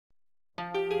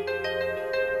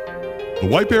The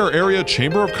White Bear Area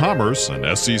Chamber of Commerce and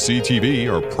SCC TV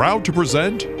are proud to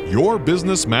present Your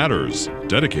Business Matters,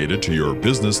 dedicated to your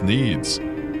business needs.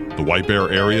 The White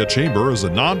Bear Area Chamber is a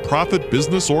nonprofit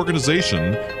business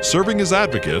organization serving as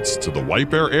advocates to the White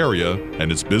Bear area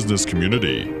and its business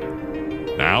community.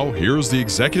 Now, here's the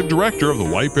Executive Director of the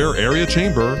White Bear Area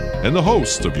Chamber and the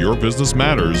host of Your Business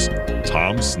Matters,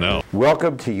 Tom Snell.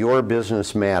 Welcome to Your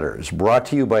Business Matters, brought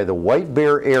to you by the White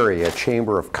Bear Area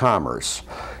Chamber of Commerce.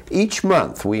 Each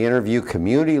month, we interview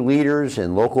community leaders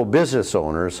and local business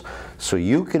owners so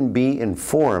you can be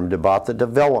informed about the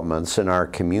developments in our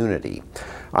community.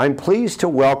 I'm pleased to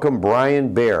welcome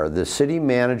Bryan Bear, the City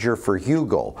Manager for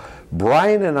Hugo.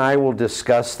 Bryan and I will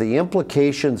discuss the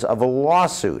implications of a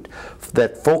lawsuit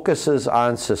that focuses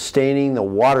on sustaining the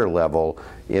water level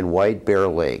in White Bear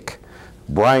Lake.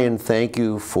 Bryan, thank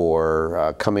you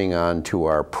for coming on to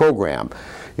our program.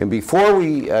 And before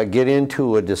we get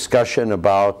into a discussion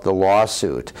about the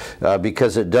lawsuit,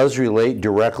 because it does relate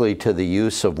directly to the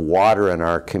use of water in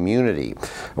our community,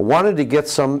 I wanted to get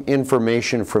some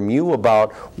information from you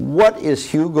about what is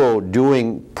Hugo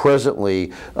doing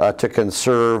presently to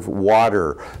conserve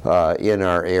water in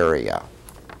our area.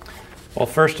 Well,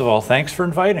 first of all, thanks for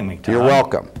inviting me, Tom. You're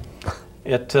welcome.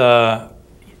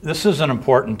 This is an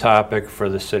important topic for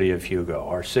the City of Hugo.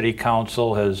 Our City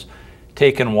Council has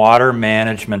taken water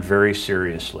management very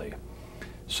seriously.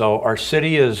 So our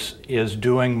city is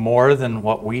doing more than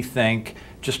what we think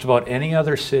just about any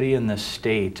other city in the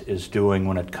state is doing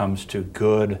when it comes to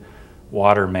good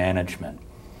water management.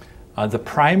 The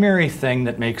primary thing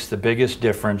that makes the biggest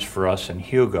difference for us in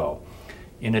Hugo,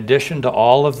 in addition to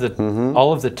all of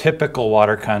the typical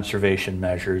water conservation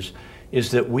measures, is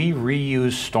that we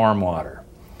reuse stormwater.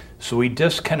 So we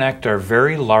disconnect our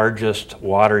very largest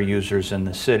water users in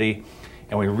the city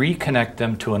and we reconnect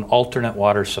them to an alternate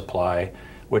water supply,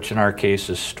 which in our case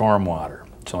is stormwater.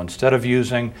 So instead of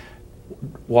using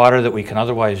water that we can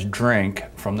otherwise drink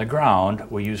from the ground,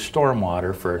 we use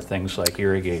stormwater for things like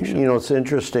irrigation. You know, it's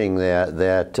interesting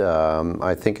that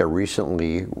I think I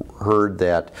recently heard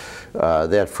that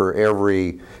that for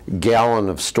every gallon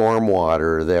of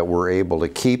stormwater that we're able to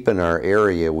keep in our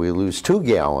area, we lose 2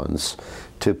 gallons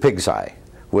to Pig's Eye,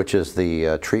 which is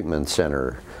the treatment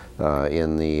center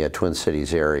in the Twin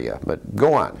Cities area. But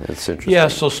go on, it's interesting. Yeah,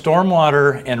 so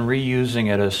stormwater and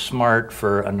reusing it is smart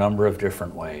for a number of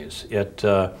different ways.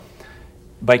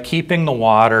 By keeping the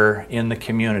water in the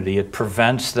community, it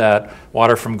prevents that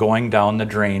water from going down the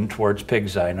drain towards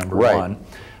Pig's Eye, number one.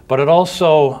 But it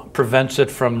also prevents it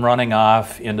from running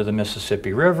off into the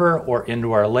Mississippi River or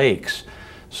into our lakes.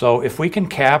 So if we can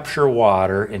capture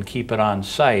water and keep it on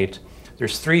site,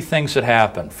 there's 3 things that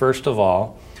happen. First of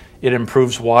all, it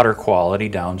improves water quality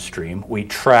downstream. We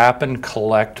trap and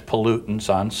collect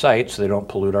pollutants on site so they don't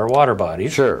pollute our water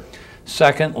bodies. Sure.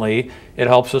 Secondly, it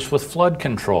helps us with flood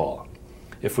control.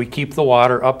 If we keep the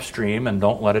water upstream and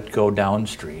don't let it go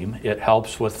downstream, it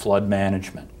helps with flood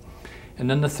management. And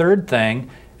then the third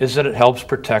thing is that it helps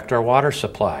protect our water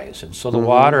supplies. And so the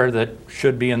water that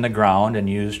should be in the ground and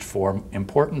used for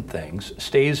important things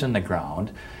stays in the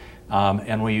ground.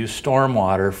 And we use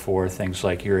stormwater for things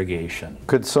like irrigation.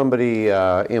 Could somebody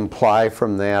imply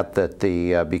from that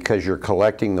because you're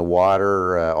collecting the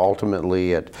water,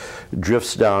 ultimately it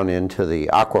drifts down into the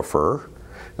aquifer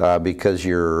because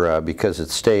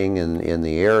it's staying in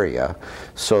the area,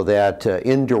 so that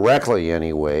indirectly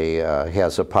anyway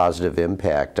has a positive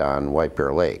impact on White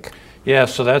Bear Lake? Yeah,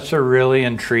 so that's a really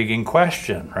intriguing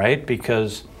question, right?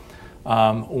 Because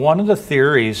one of the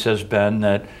theories has been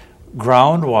that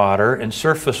groundwater and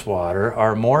surface water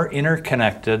are more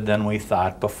interconnected than we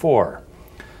thought before.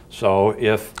 So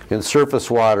and surface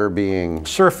water being?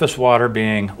 Surface water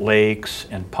being lakes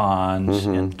and ponds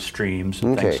and streams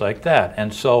and things like that.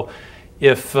 And so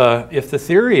if the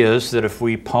theory is that if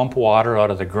we pump water out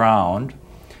of the ground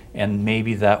and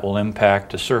maybe that will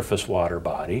impact a surface water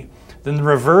body, then the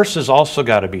reverse has also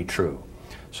got to be true.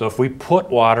 So if we put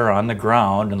water on the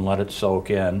ground and let it soak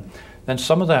in, then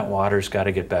some of that water's got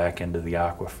to get back into the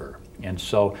aquifer. And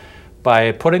so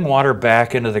by putting water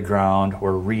back into the ground,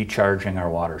 we're recharging our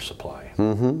water supply.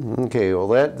 Okay, well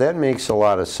that makes a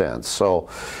lot of sense. So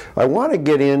I want to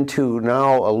get into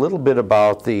now a little bit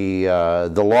about the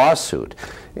lawsuit.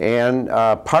 And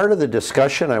part of the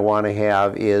discussion I want to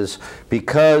have is,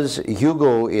 because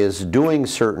Hugo is doing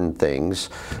certain things,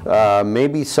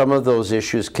 maybe some of those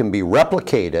issues can be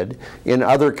replicated in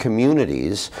other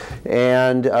communities,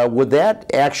 and would that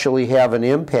actually have an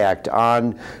impact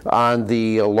on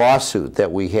the lawsuit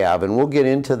that we have? And we'll get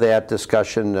into that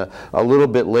discussion a little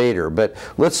bit later, but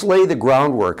let's lay the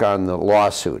groundwork on the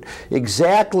lawsuit.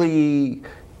 Exactly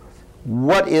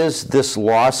what is this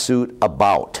lawsuit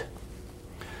about?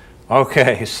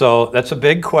 Okay, so that's a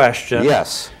big question.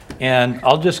 Yes. And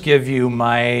I'll just give you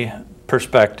my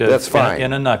perspective. That's fine.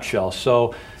 In a nutshell.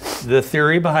 So the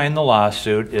theory behind the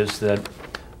lawsuit is that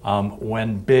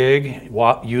when big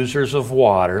users of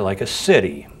water, like a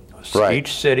city, right.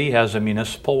 Each city has a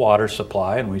municipal water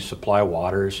supply, and we supply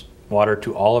water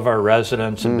to all of our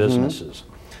residents and businesses.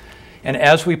 And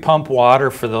as we pump water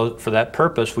for that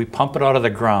purpose, we pump it out of the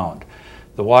ground.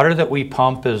 The water that we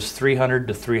pump is 300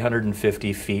 to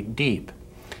 350 feet deep.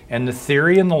 And the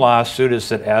theory in the lawsuit is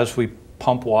that as we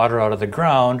pump water out of the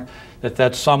ground,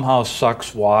 that somehow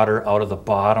sucks water out of the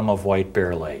bottom of White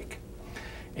Bear Lake.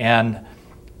 And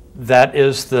that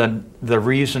is the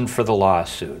reason for the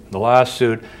lawsuit. The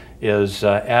lawsuit is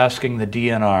asking the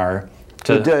DNR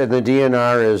to... The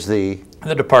DNR is the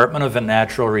Department of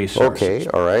Natural Resources. Okay,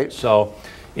 all right. So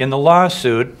in the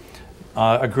lawsuit,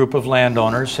 a group of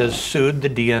landowners has sued the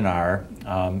DNR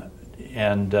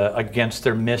and against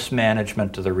their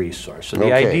mismanagement of the resource. So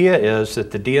the idea is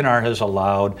that the DNR has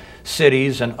allowed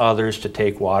cities and others to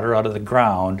take water out of the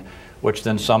ground, which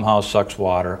then somehow sucks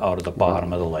water out of the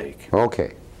bottom of the lake.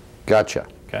 Okay, gotcha.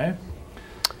 Okay.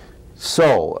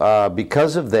 So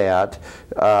because of that,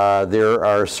 there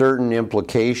are certain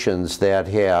implications that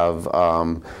have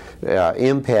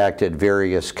impacted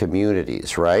various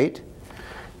communities, right?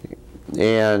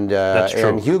 And That's true.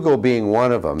 and Hugo being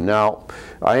one of them. Now,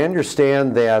 I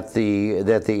understand that the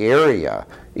area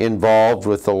involved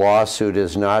with the lawsuit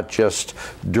is not just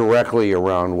directly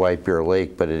around White Bear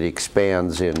Lake, but it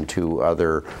expands into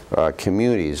other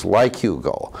communities like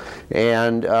Hugo.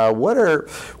 And what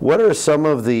are some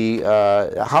of the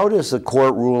how does the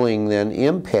court ruling then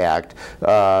impact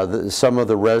some of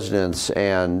the residents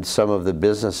and some of the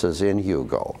businesses in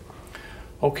Hugo?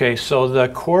 Okay, so the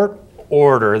court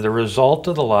order, the result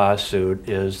of the lawsuit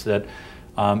is that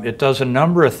it does a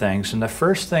number of things, and the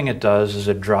first thing it does is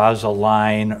it draws a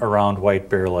line around White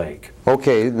Bear Lake.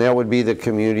 Okay, and that would be the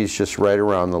communities just right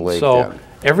around the lake. So then.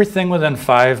 Everything within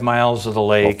 5 miles of the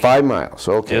lake 5 miles,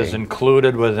 okay. is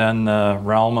included within the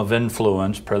realm of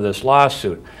influence per this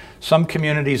lawsuit. Some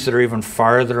communities that are even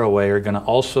farther away are going to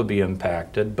also be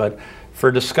impacted, but for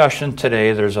discussion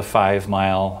today, there's a 5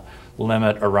 mile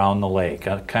limit around the lake,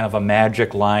 a kind of a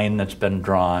magic line that's been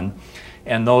drawn,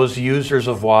 and those users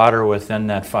of water within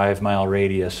that 5 mile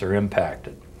radius are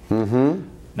impacted.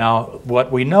 Now,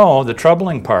 what we know, the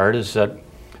troubling part, is that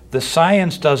the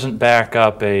science doesn't back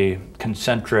up a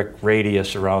concentric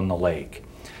radius around the lake.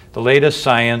 The latest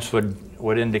science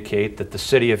would indicate that the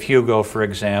city of Hugo, for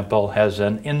example, has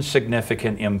an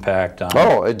insignificant impact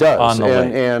on, it does. on the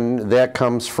lake. And that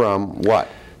comes from what?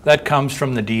 That comes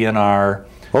from the DNR.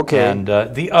 Okay. And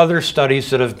the other studies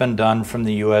that have been done from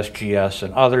the USGS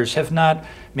and others have not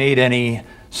made any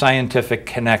scientific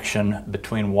connection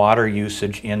between water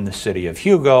usage in the city of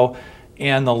Hugo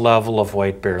and the level of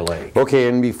White Bear Lake. Okay,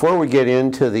 and before we get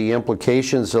into the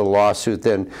implications of the lawsuit,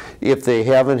 then, if they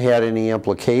haven't had any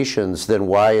implications, then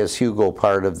why is Hugo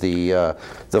part of the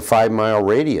 5 mile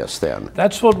radius then?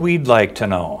 That's what we'd like to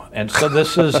know. And so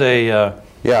this is a...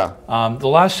 Yeah. The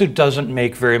lawsuit doesn't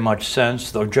make very much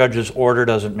sense. The judge's order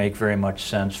doesn't make very much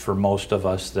sense for most of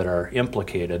us that are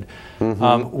implicated.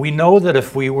 We know that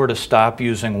if we were to stop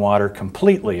using water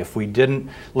completely, if we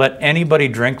didn't let anybody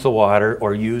drink the water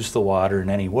or use the water in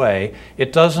any way,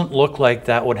 it doesn't look like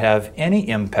that would have any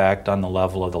impact on the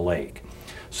level of the lake.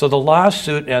 So the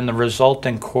lawsuit and the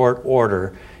resulting court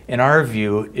order, in our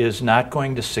view, is not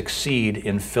going to succeed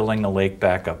in filling the lake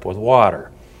back up with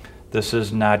water. This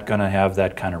is not going to have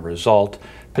that kind of result,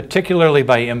 particularly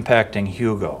by impacting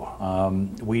Hugo.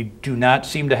 We do not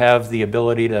seem to have the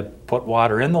ability to put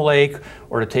water in the lake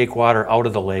or to take water out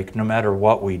of the lake, no matter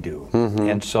what we do.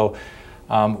 And so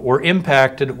we're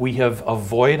impacted. We have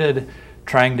avoided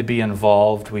trying to be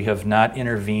involved. We have not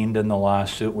intervened in the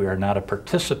lawsuit. We are not a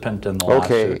participant in the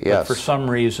lawsuit. Yes. But for some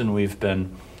reason, we've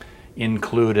been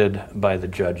included by the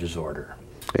judge's order.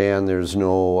 And there's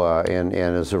no, and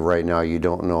as of right now, you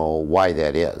don't know why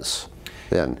that is,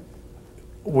 then?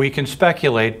 We can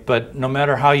speculate, but no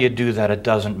matter how you do that, it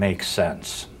doesn't make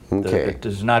sense. Okay. It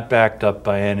is not backed up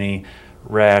by any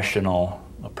rational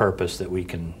purpose that we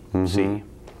can see.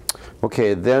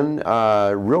 Okay, then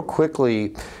real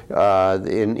quickly,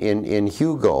 in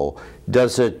Hugo,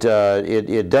 does it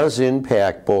does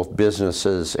impact both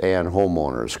businesses and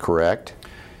homeowners, correct?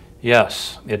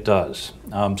 Yes, it does.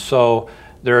 So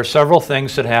there are several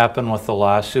things that happen with the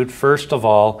lawsuit. First of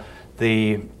all,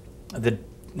 the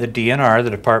DNR,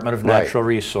 the Department of Natural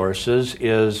Resources,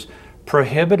 is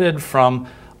prohibited from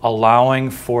allowing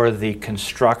for the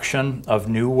construction of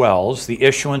new wells, the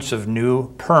issuance of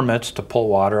new permits to pull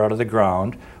water out of the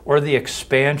ground, or the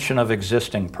expansion of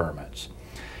existing permits.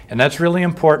 And that's really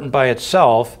important by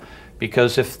itself,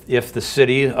 because if the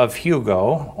city of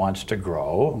Hugo wants to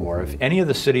grow, or if any of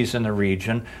the cities in the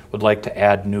region would like to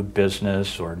add new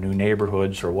business or new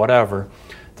neighborhoods or whatever,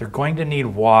 they're going to need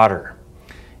water.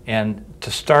 And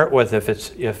to start with,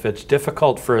 if it's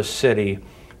difficult for a city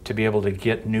to be able to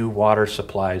get new water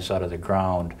supplies out of the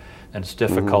ground, and it's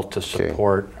difficult to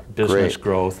support business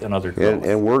growth and other growth.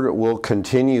 And we'll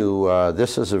continue.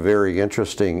 This is a very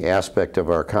interesting aspect of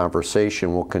our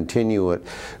conversation. We'll continue it.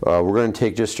 We're going to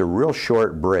take just a real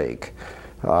short break.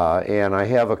 And I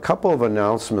have a couple of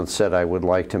announcements that I would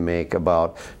like to make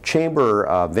about chamber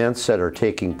events that are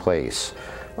taking place.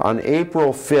 On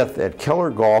April 5th at Keller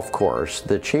Golf Course,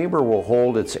 the Chamber will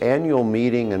hold its annual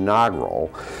meeting inaugural,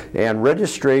 and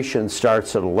registration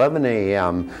starts at 11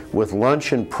 a.m. with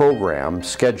lunch and program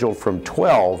scheduled from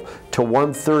 12 to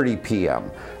 1:30 p.m.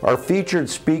 Our featured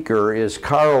speaker is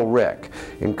Carl Rick,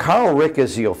 and Carl Rick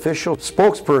is the official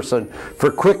spokesperson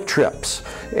for Quick Trips.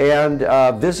 And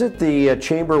visit the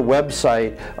Chamber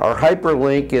website. Our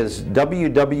hyperlink is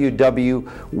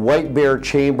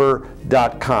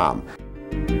www.whitebearchamber.com.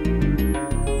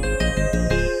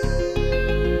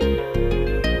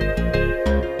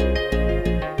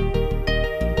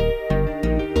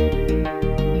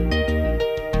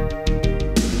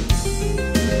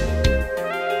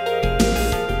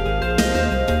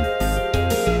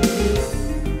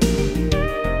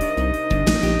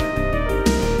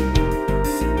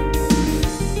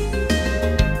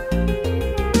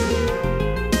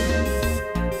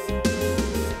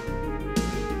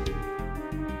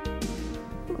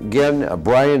 Again,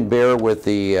 Bryan Bear with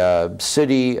the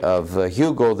City of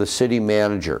Hugo, the City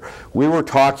Manager. We were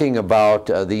talking about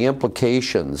the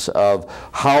implications of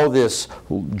how this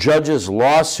judge's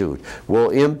lawsuit will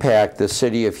impact the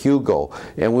City of Hugo,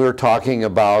 and we were talking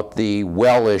about the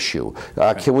well issue.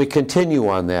 Can we continue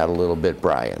on that a little bit,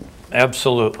 Bryan?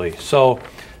 Absolutely. So,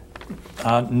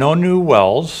 no new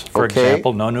wells, for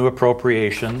example, no new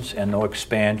appropriations, and no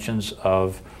expansions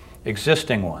of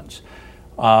existing ones.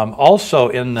 Also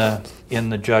in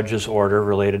the judge's order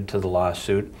related to the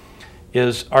lawsuit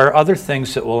are other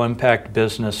things that will impact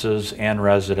businesses and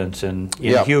residents in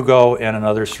Hugo and in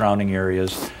other surrounding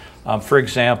areas. For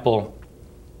example,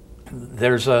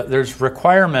 there's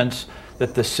requirements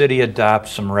that the city adopt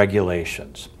some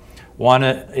regulations. One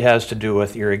has to do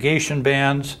with irrigation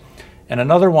bans, and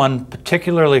another one,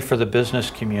 particularly for the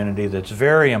business community, that's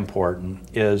very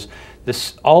important is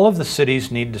all of the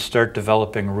cities need to start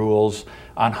developing rules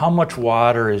on how much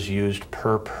water is used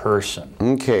per person.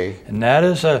 Okay. And that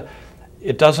is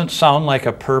it doesn't sound like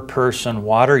a per person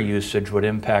water usage would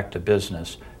impact a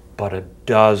business, but it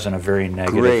does in a very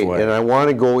negative way. And I want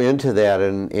to go into that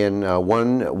in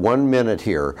one minute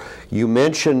here. You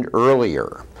mentioned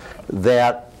earlier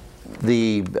that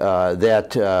the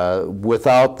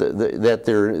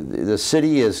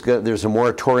city there's a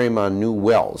moratorium on new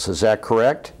wells. Is that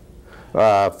correct?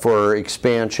 For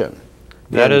expansion.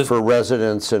 That is for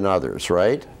residents and others,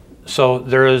 right? So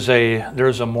there's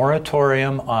a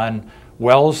moratorium on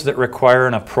wells that require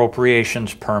an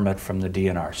appropriations permit from the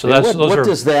DNR. So what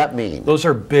does that mean? Those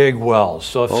are big wells.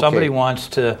 So if somebody wants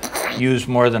to use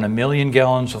more than 1 million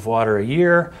gallons of water a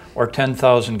year or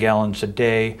 10,000 gallons a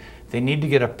day, they need to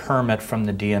get a permit from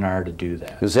the DNR to do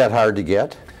that. Is that hard to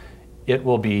get? It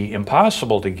will be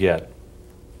impossible to get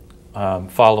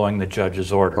following the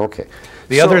judge's order. Okay.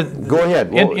 Go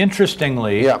ahead.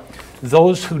 Interestingly,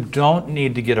 those who don't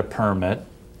need to get a permit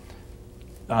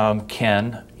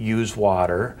can use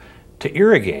water to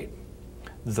irrigate.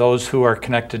 Those who are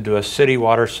connected to a city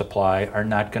water supply are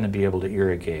not going to be able to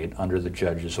irrigate under the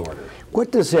judge's order.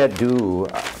 What does that do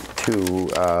to,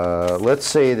 let's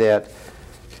say that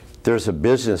there's a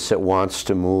business that wants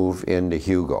to move into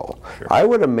Hugo. Sure. I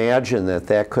would imagine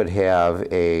that could have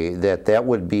that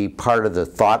would be part of the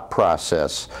thought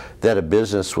process that a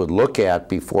business would look at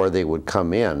before they would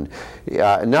come in.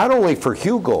 Not only for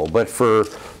Hugo, but for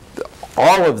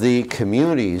all of the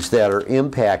communities that are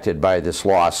impacted by this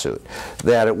lawsuit,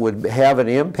 that it would have an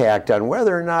impact on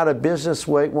whether or not a business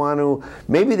might want to,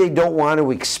 maybe they don't want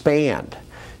to expand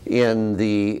in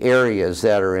the areas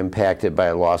that are impacted by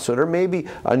a lawsuit, or maybe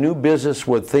a new business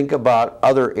would think about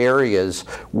other areas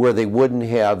where they wouldn't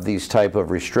have these type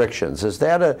of restrictions. Is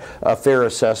that a fair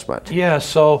assessment? Yeah,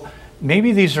 so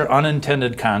maybe these are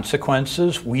unintended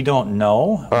consequences. We don't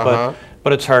know,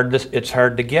 but it's hard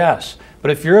to guess.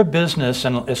 But if you're a business,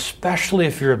 and especially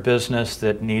if you're a business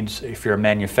if you're a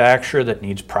manufacturer that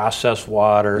needs processed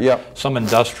water, some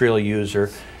industrial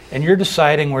user, and you're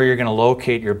deciding where you're going to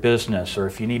locate your business, or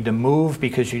if you need to move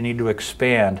because you need to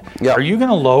expand, Yep. are you going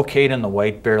to locate in the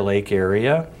White Bear Lake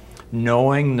area,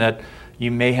 knowing that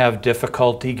you may have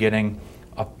difficulty getting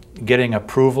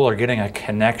approval or getting a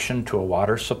connection to a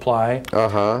water supply?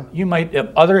 You might,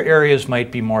 other areas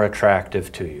might be more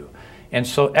attractive to you. And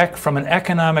so from an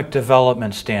economic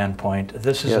development standpoint,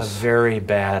 this is a very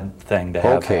bad thing to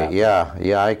have happen.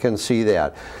 Yeah, I can see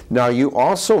that. Now, you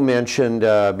also mentioned,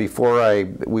 before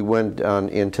we went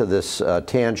into this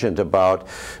tangent about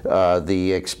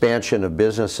the expansion of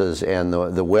businesses and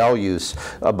the well use,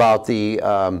 about the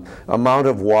amount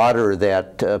of water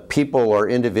that people or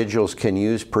individuals can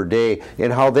use per day,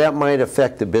 and how that might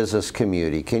affect the business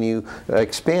community. Can you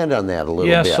expand on that a little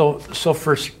bit? Yeah, so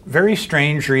for very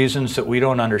strange reasons that we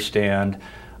don't understand,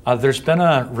 there's been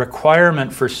a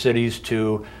requirement for cities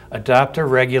to adopt a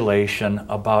regulation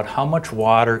about how much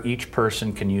water each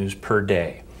person can use per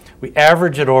day. We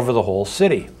average it over the whole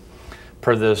city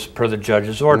per the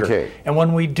judge's order. Okay. And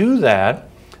when we do that,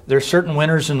 there's certain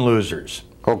winners and losers.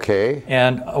 Okay.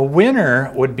 And a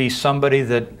winner would be somebody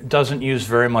that doesn't use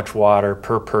very much water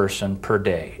per person per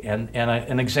day. And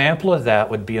an example of that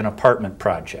would be an apartment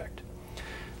project.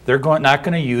 They're not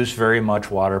going to use very much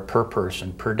water per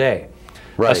person per day.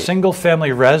 Right. A single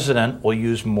family resident will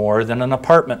use more than an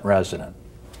apartment resident.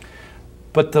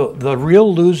 But the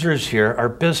real losers here are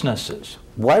businesses.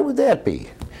 Why would that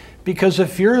be? Because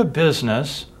if you're a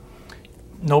business,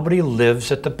 nobody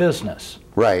lives at the business.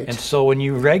 Right. And so when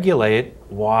you regulate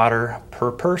water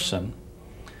per person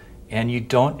and you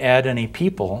don't add any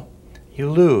people, you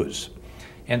lose.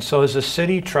 And so as a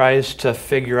city tries to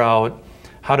figure out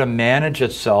how to manage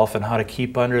itself and how to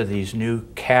keep under these new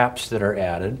caps that are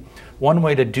added, one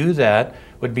way to do that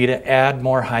would be to add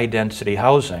more high-density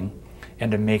housing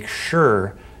and to make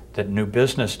sure that new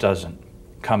business doesn't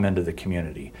come into the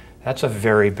community. That's a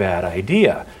very bad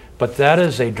idea, but that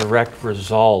is a direct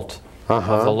result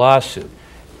of the lawsuit.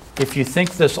 If you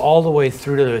think this all the way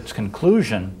through to its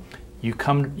conclusion, you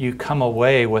come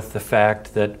away with the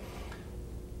fact that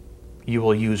you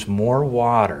will use more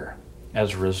water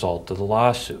as a result of the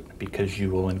lawsuit, because you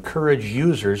will encourage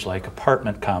users like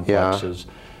apartment complexes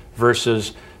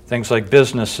versus things like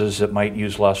businesses that might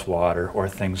use less water, or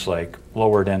things like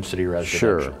lower density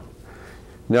residential. Sure.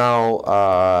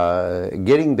 Now,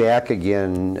 getting back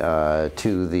again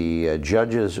to the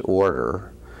judge's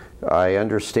order, I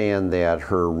understand that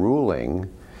her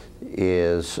ruling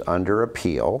is under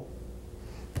appeal,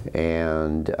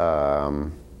 and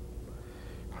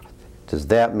does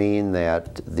that mean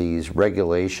that these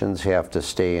regulations have to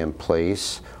stay in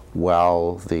place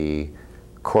while the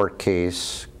court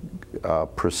case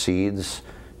proceeds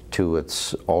to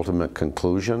its ultimate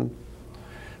conclusion?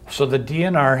 So the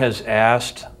DNR has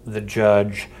asked the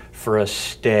judge for a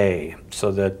stay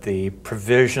so that the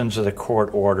provisions of the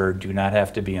court order do not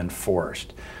have to be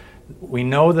enforced. We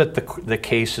know that the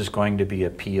case is going to be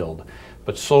appealed,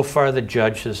 but so far the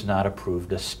judge has not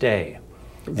approved a stay.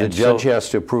 The judge has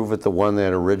to approve it. The one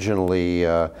that originally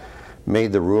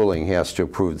made the ruling has to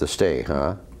approve the stay,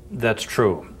 huh? That's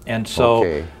true. And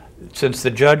so since the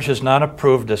judge has not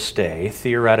approved a stay,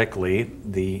 theoretically,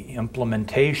 the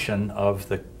implementation of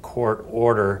the court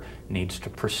order needs to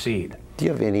proceed. Do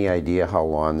you have any idea how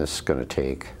long this is going to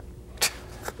take?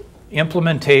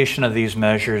 Implementation of these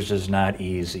measures is not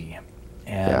easy.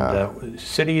 And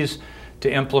cities,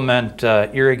 to implement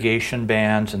irrigation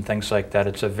bans and things like that,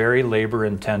 it's a very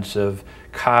labor-intensive,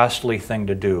 costly thing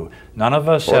to do. None of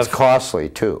us have... It's costly,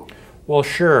 too. Well,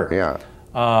 sure. Yeah.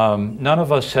 None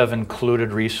of us have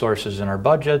included resources in our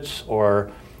budgets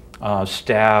or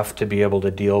staff to be able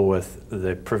to deal with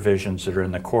the provisions that are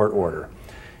in the court order.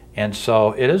 And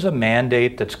so it is a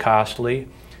mandate that's costly.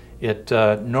 It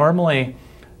normally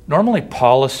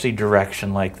policy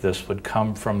direction like this would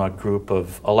come from a group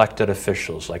of elected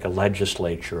officials, like a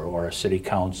legislature or a city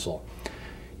council.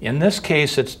 In this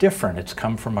case, it's different. It's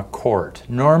come from a court.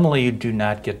 Normally, you do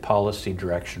not get policy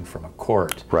direction from a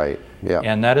court. Right, yeah.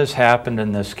 And that has happened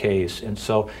in this case. And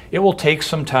so it will take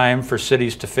some time for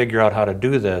cities to figure out how to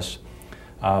do this,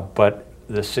 but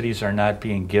the cities are not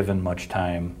being given much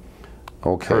time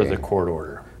per the court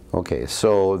order. Okay,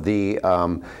 so do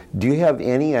you have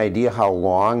any idea how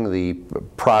long the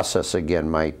process again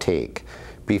might take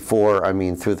before,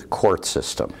 through the court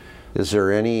system? Is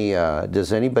there any,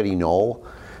 does anybody know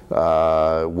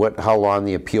how long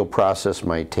the appeal process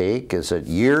might take? Is it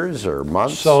years or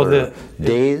months or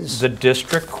days? The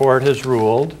district court has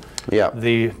ruled. Yeah.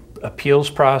 The appeals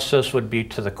process would be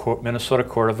to the Minnesota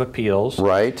Court of Appeals.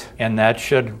 Right. And that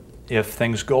should, if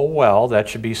things go well, that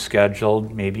should be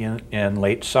scheduled maybe in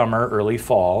late summer, early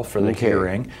fall for the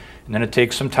hearing. And then it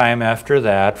takes some time after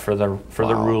that for the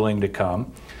ruling to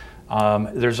come.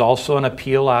 There's also an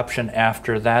appeal option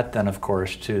after that, then of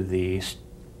course, to the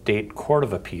State Court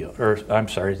of Appeal, or I'm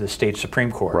sorry, the State Supreme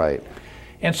Court. Right.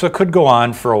 And so it could go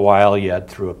on for a while yet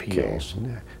through appeals.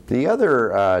 Okay. The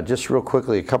other, just real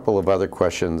quickly, a couple of other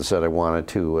questions that I wanted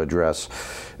to address.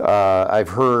 I've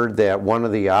heard that one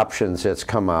of the options that's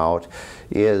come out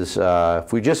is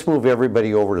if we just move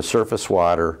everybody over to surface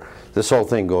water, this whole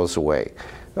thing goes away.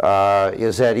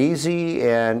 Is that easy,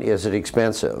 and is it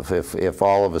expensive? If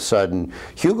all of a sudden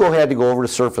Hugo had to go over to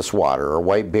surface water or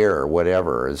White Bear or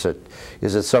whatever, is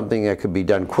it something that could be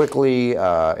done quickly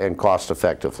and cost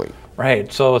effectively?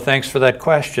 Right, so thanks for that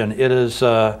question. It is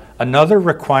another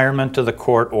requirement of the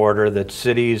court order that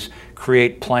cities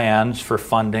create plans for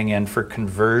funding and for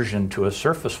conversion to a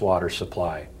surface water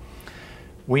supply.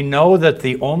 We know that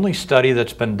the only study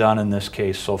that's been done in this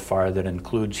case so far that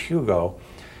includes Hugo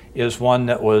is one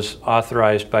that was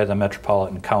authorized by the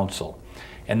Metropolitan Council.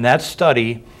 And that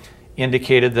study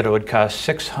indicated that it would cost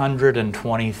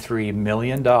 $623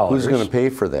 million. Who's going to pay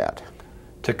for that?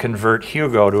 To convert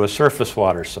Hugo to a surface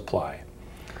water supply.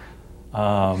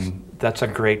 That's a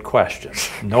great question.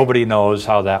 Nobody knows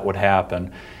how that would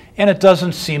happen. And it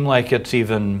doesn't seem like it's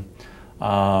even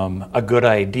a good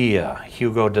idea.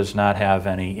 Hugo does not have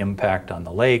any impact on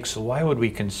the lake, so why would we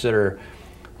consider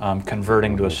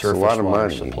converting to a surface water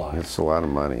supply? It's a lot of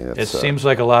money. It seems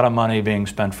like a lot of money being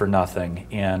spent for nothing,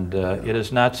 and it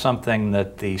is not something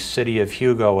that the city of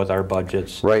Hugo, with our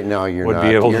budgets, right now you're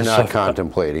not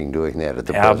contemplating doing that at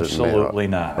the present moment. Absolutely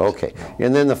not. Okay.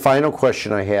 And then the final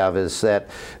question I have is that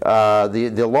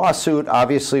the lawsuit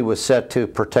obviously was set to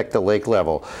protect the lake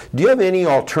level. Do you have any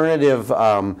alternative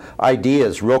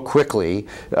ideas, real quickly,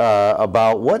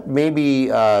 about what maybe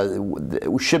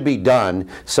should be done?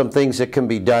 Some things that can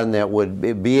be done that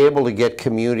would be able to get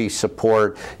community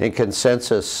support and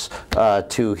consensus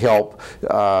to help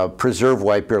preserve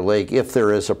White Bear Lake if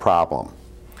there is a problem?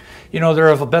 You know, there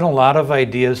have been a lot of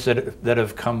ideas that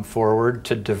have come forward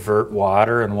to divert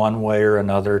water in one way or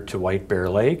another to White Bear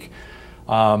Lake.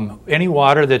 Any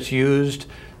water that's used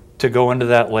to go into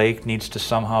that lake needs to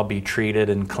somehow be treated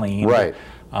and cleaned, right,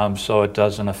 so it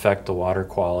doesn't affect the water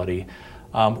quality.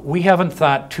 We haven't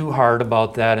thought too hard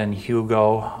about that in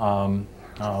Hugo.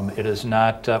 It is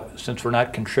not, since we're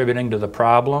not contributing to the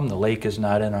problem, the lake is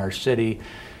not in our city,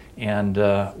 and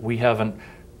we haven't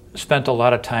spent a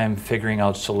lot of time figuring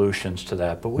out solutions to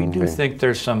that. But we do think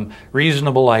there's some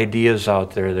reasonable ideas out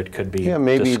there that could be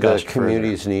maybe discussed the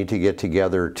communities need to get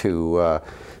together to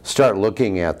start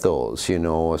looking at those, you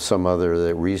know, some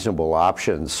other reasonable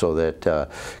options, so that,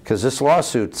 because this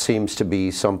lawsuit seems to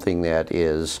be something that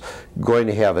is going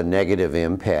to have a negative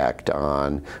impact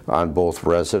on both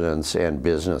residents and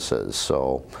businesses.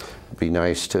 So it'd be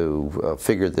nice to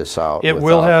figure this out. It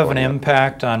will have an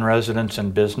impact on residents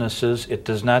and businesses. It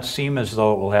does not seem as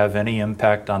though it will have any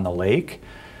impact on the lake.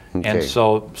 Okay. And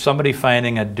so somebody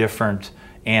finding a different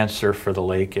answer for the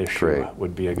lake issue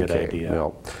would be a good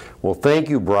idea. Well, thank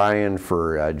you, Bryan,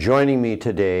 for joining me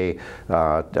today.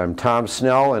 I'm Tom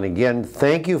Snell, and again,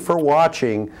 thank you for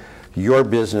watching Your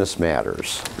Business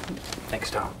Matters.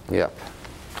 Thanks, Tom. Yeah.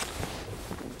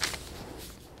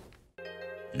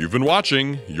 You've been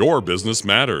watching Your Business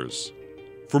Matters.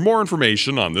 For more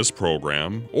information on this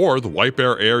program or the White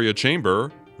Bear Area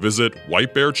Chamber, visit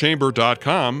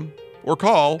whitebearchamber.com or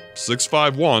call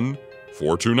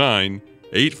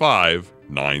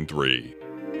 651-429-8593.